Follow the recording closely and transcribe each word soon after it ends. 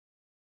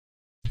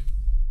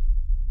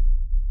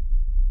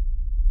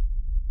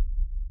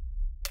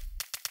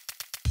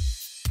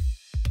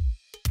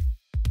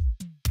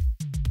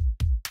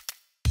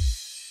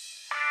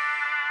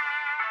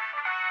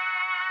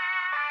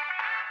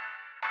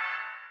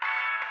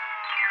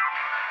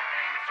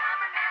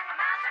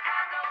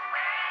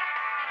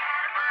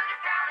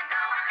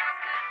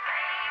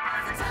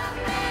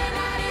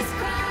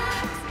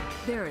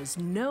There is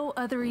no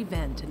other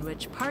event in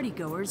which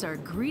partygoers are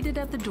greeted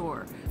at the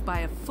door by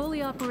a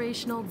fully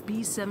operational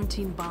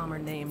B-17 bomber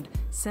named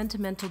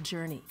Sentimental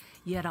Journey.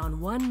 Yet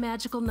on one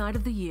magical night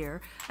of the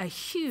year, a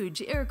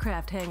huge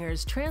aircraft hangar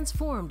is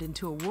transformed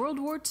into a World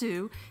War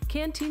II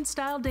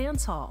canteen-style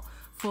dance hall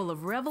full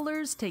of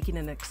revelers taking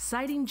an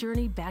exciting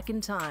journey back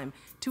in time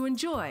to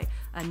enjoy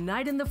a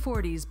Night in the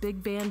 40s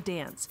Big Band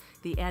Dance,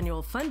 the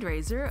annual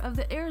fundraiser of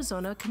the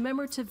Arizona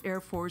Commemorative Air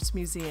Force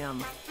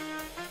Museum.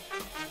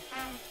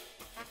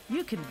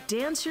 You can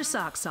dance your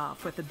socks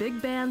off with the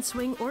Big Band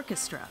Swing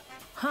Orchestra,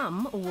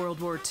 hum a World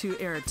War II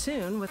era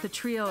tune with a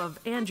trio of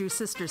Andrew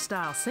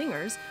Sister-style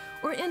singers,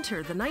 or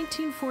enter the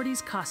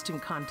 1940s costume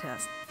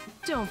contest.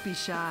 Don't be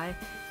shy.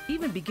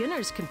 Even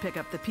beginners can pick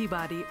up the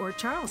Peabody or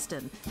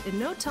Charleston in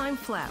no time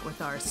flat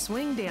with our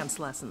swing dance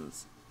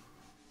lessons.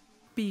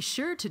 Be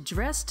sure to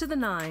dress to the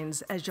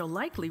nines, as you'll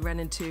likely run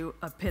into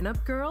a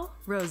pinup girl,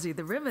 Rosie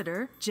the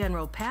Riveter,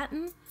 General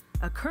Patton,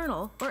 a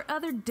colonel, or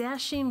other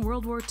dashing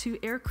World War II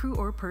aircrew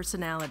or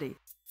personality,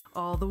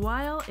 all the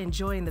while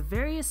enjoying the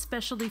various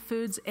specialty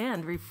foods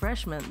and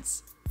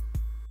refreshments.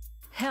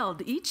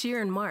 Held each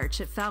year in March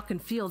at Falcon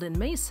Field in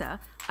Mesa,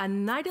 a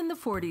Night in the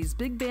 40s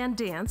Big Band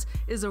Dance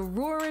is a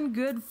roaring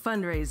good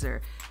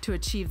fundraiser to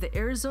achieve the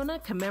Arizona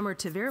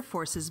Commemorative Air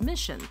Force's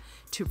mission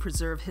to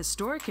preserve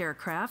historic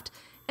aircraft,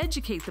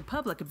 educate the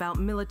public about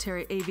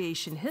military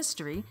aviation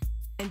history,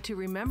 and to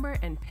remember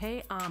and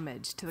pay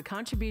homage to the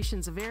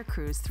contributions of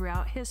aircrews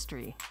throughout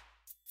history.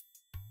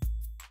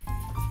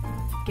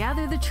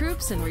 Gather the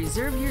troops and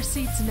reserve your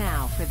seats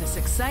now for this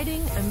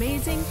exciting,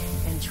 amazing,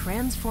 and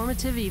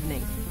transformative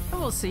evening. And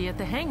we'll see you at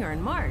the hangar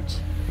in March.